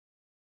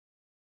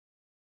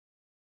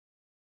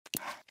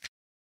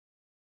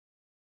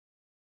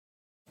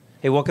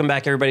Hey, welcome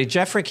back, everybody.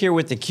 Jeff Frick here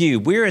with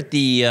theCUBE. We're at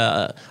the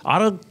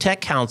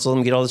AutoTech Council, let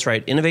me get all this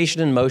right,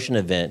 Innovation in Motion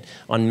event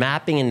on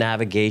mapping and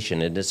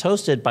navigation. And it's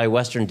hosted by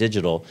Western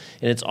Digital.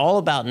 And it's all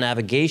about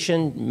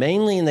navigation,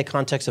 mainly in the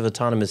context of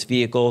autonomous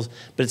vehicles,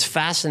 but it's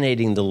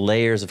fascinating the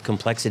layers of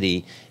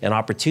complexity and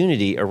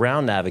opportunity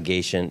around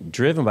navigation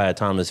driven by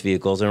autonomous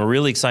vehicles. And we're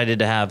really excited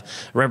to have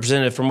a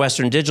representative from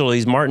Western Digital.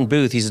 He's Martin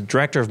Booth. He's the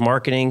Director of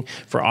Marketing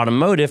for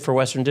Automotive for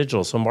Western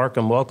Digital. So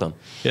Martin, welcome.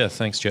 Yeah,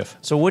 thanks, Jeff.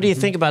 So what do you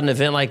think about an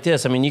event like this?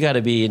 I mean, you got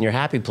to be in your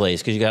happy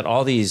place because you got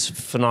all these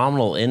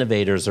phenomenal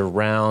innovators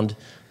around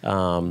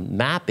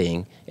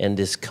mapping and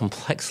this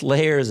complex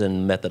layers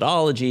and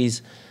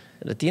methodologies.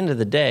 And at the end of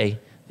the day,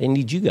 they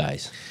need you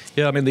guys.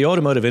 Yeah, I mean, the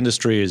automotive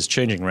industry is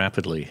changing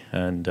rapidly,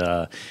 and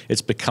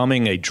it's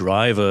becoming a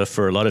driver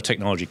for a lot of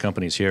technology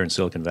companies here in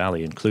Silicon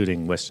Valley,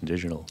 including Western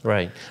Digital.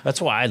 Right. That's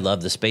why I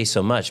love the space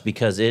so much,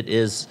 because it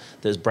is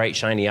this bright,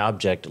 shiny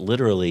object,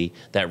 literally,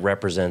 that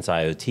represents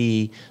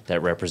IoT,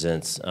 that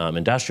represents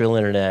industrial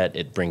internet.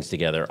 It brings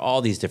together all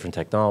these different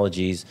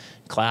technologies,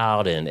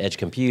 cloud and edge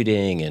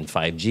computing and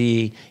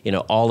 5G, you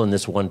know, all in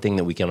this one thing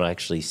that we can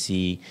actually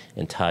see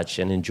and touch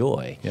and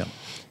enjoy. Yeah.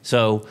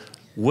 So,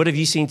 what have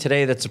you seen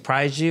today that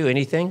surprised you?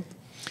 Anything?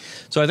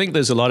 So I think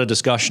there's a lot of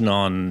discussion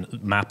on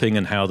mapping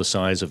and how the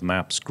size of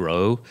maps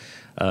grow.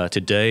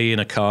 Today in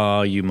a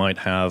car, you might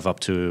have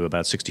up to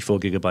about 64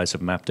 gigabytes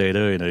of map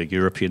data in a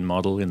European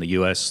model. In the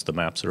US, the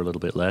maps are a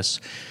little bit less.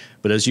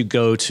 But as you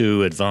go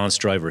to advanced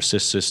driver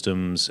assist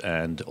systems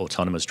and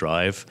autonomous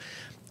drive,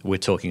 we're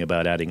talking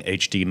about adding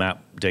HD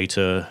map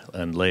data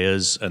and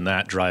layers, and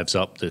that drives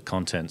up the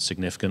content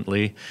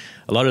significantly.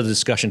 A lot of the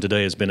discussion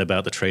today has been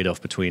about the trade-off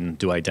between,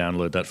 do I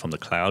download that from the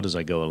cloud as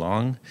I go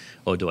along,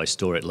 or do I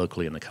store it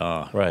locally in the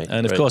car? Right.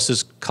 And of course,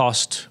 there's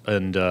cost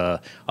and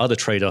other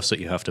trade-offs that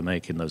you have to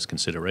make in those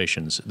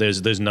considerations.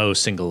 There's no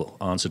single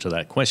answer to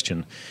that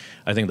question.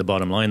 I think the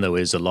bottom line, though,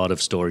 is a lot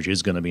of storage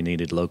is going to be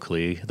needed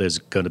locally. There's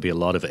going to be a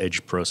lot of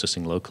edge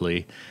processing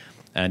locally.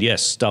 And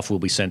yes, stuff will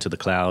be sent to the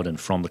cloud and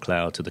from the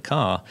cloud to the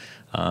car,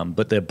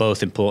 but they're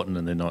both important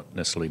and they're not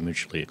necessarily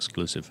mutually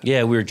exclusive.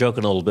 Yeah, we were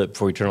joking a little bit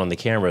before we turned on the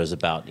cameras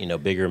about, you know,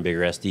 bigger and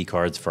bigger SD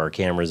cards for our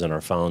cameras and our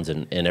phones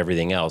and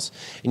everything else.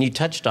 And you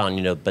touched on,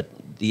 you know, but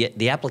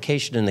the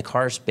application in the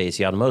car space,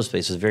 the automotive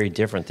space, is very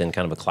different than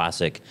kind of a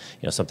classic,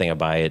 you know, something I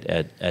buy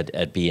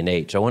at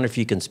B&H. I wonder if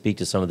you can speak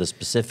to some of the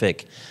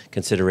specific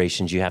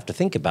considerations you have to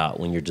think about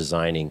when you're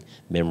designing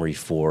memory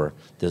for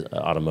the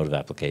automotive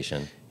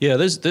application. Yeah,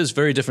 there's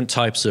very different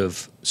types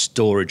of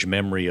storage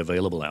memory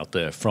available out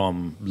there,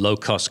 from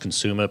low-cost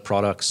consumer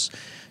products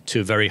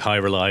to very high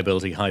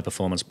reliability, high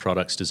performance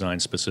products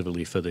designed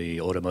specifically for the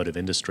automotive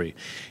industry.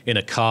 In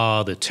a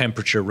car, the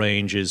temperature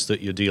ranges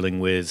that you're dealing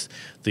with,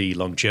 the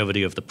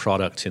longevity of the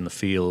product in the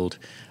field,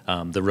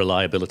 the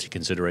reliability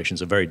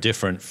considerations are very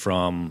different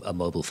from a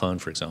mobile phone,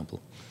 for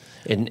example.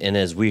 And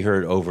as we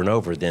heard over and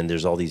over, then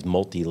there's all these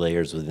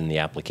multi-layers within the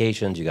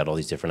applications. You got all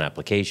these different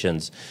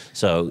applications.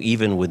 So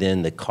even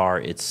within the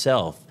car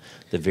itself,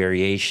 the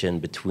variation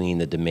between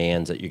the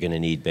demands that you're going to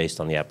need based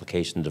on the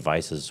application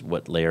devices,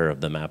 what layer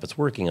of the map it's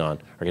working on,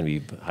 are going to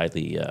be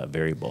highly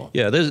variable.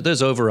 Yeah,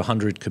 there's over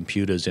 100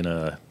 computers in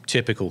a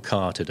typical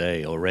car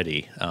today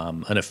already,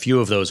 and a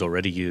few of those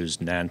already use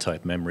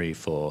NAND-type memory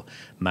for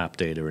map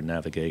data and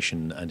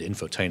navigation and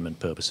infotainment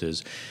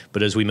purposes.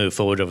 But as we move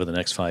forward over the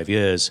next 5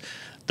 years,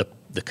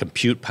 the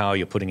compute power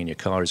you're putting in your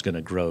car is going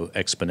to grow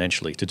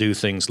exponentially. To do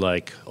things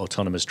like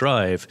autonomous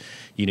drive,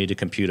 you need a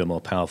computer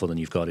more powerful than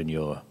you've got in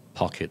your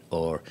pocket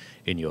or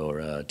in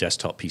your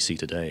desktop PC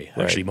today.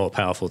 Right. Actually more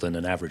powerful than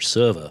an average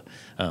server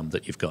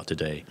that you've got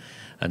today.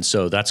 And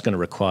so that's going to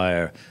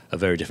require a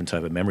very different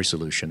type of memory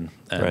solution.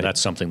 And right. That's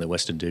something that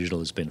Western Digital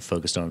has been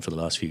focused on for the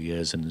last few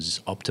years and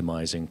is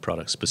optimizing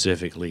products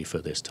specifically for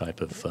this type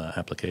of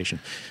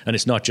application. And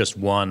it's not just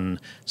one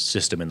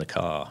system in the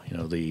car. You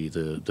know,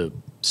 the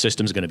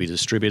systems are going to be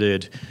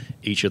distributed.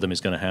 Each of them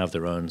is going to have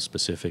their own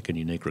specific and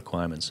unique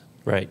requirements.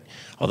 Right.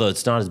 Although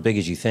it's not as big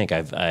as you think.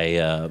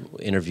 I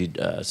interviewed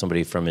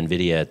somebody from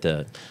NVIDIA at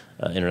the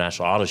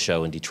International Auto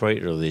Show in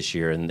Detroit earlier this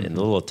year, and the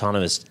little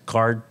autonomous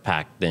card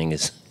pack thing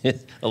is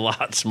a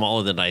lot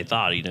smaller than I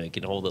thought. You know, it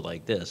can hold it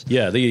like this.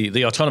 Yeah,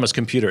 the autonomous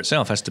computer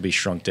itself has to be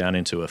shrunk down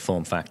into a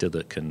form factor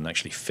that can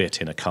actually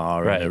fit in a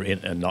car, right.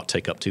 and not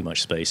take up too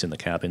much space in the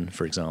cabin,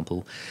 for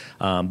example.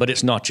 But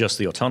it's not just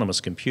the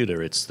autonomous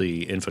computer. It's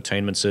the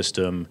infotainment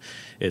system.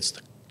 It's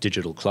the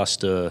digital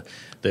cluster.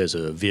 There's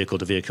a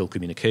vehicle-to-vehicle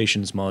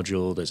communications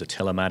module. There's a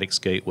telematics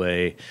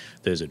gateway.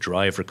 There's a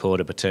drive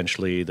recorder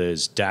potentially.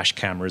 There's dash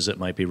cameras that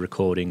might be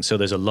recording. So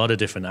there's a lot of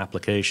different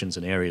applications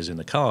and areas in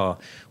the car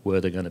where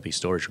there are going to be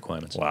storage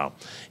requirements. Wow.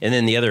 And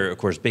then the other, of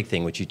course, big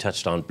thing, which you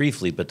touched on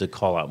briefly, but to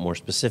call out more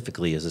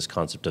specifically, is this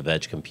concept of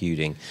edge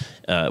computing,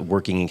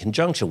 working in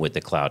conjunction with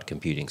the cloud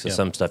computing. So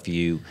some stuff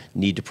you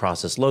need to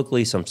process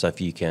locally, some stuff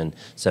you can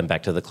send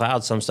back to the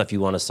cloud, some stuff you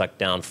want to suck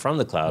down from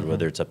the cloud,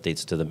 whether it's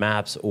updates to the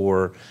maps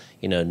or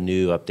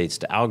new updates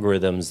to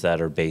algorithms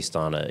that are based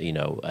on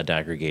an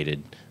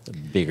aggregated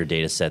bigger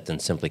data set than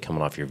simply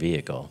coming off your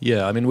vehicle.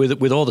 Yeah, I mean,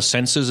 with all the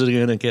sensors that are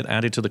going to get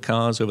added to the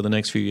cars over the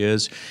next few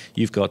years,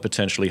 you've got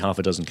potentially half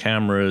a dozen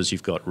cameras,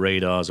 you've got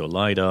radars or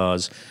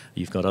LiDARs,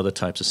 you've got other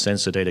types of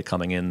sensor data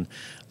coming in.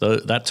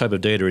 That type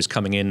of data is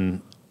coming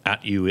in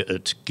at you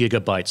at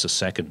gigabytes a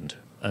second,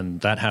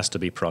 and that has to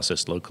be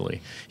processed locally.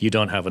 You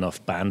don't have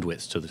enough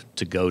bandwidth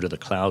to go to the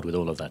cloud with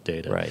all of that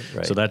data. Right.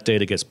 So that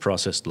data gets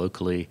processed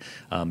locally.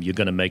 You're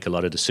going to make a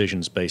lot of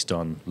decisions based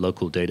on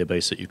local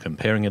database that you're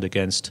comparing it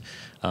against.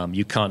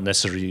 You can't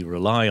necessarily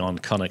rely on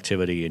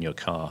connectivity in your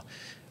car.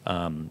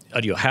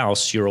 At your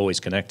house, you're always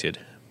connected.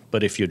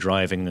 But if you're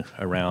driving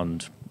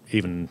around,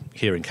 even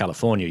here in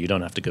California, you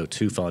don't have to go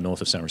too far north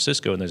of San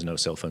Francisco, and there's no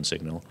cell phone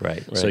signal.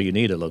 Right. So you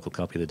need a local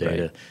copy of the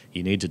data. Right.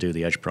 You need to do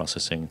the edge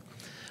processing.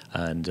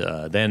 And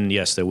then,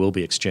 yes, there will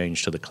be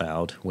exchange to the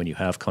cloud when you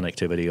have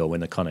connectivity or when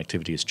the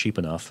connectivity is cheap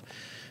enough.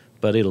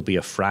 But it'll be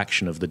a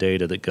fraction of the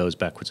data that goes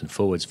backwards and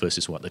forwards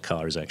versus what the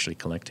car is actually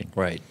collecting.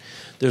 Right.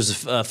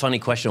 There's a funny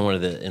question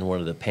in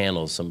one of the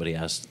panels. Somebody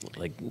asked,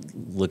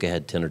 look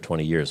ahead 10 or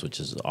 20 years, which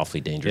is an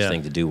awfully dangerous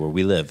thing to do where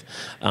we live.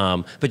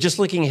 But just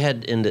looking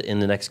ahead in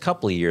the next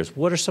couple of years,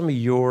 what are some of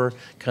your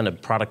kind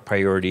of product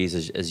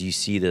priorities as you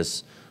see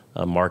this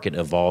market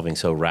evolving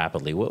so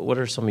rapidly? What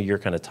are some of your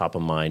kind of top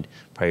of mind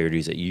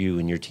priorities that you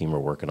and your team are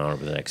working on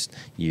over the next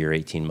year,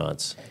 18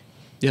 months?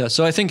 Yeah,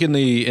 so I think in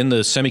the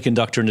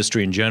semiconductor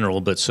industry in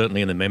general, but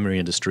certainly in the memory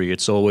industry,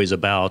 it's always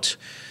about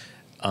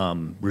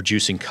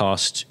reducing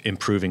cost,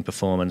 improving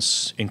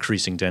performance,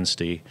 increasing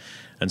density.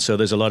 And so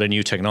there's a lot of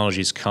new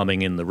technologies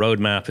coming in the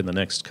roadmap in the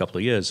next couple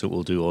of years that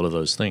will do all of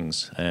those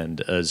things. And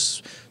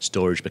as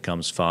storage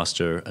becomes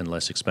faster and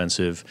less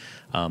expensive,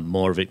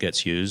 more of it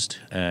gets used.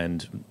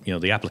 And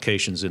the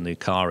applications in the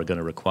car are going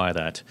to require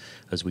that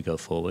as we go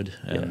forward.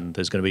 And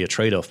there's going to be a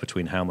trade-off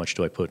between how much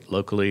do I put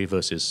locally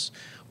versus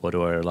what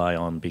do I rely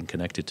on being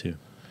connected to.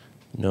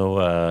 No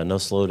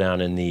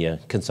slowdown in the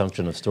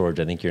consumption of storage.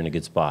 I think you're in a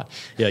good spot.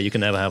 Yeah, you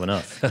can never have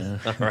enough. Yeah.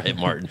 All right,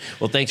 Martin.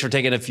 Well, thanks for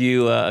taking a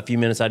few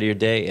minutes out of your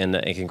day, and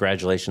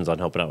congratulations on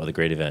helping out with a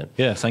great event.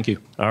 Yeah, thank you.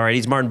 All right,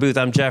 he's Martin Booth.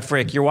 I'm Jeff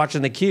Frick. You're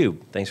watching theCUBE.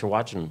 Thanks for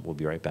watching. We'll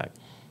be right back.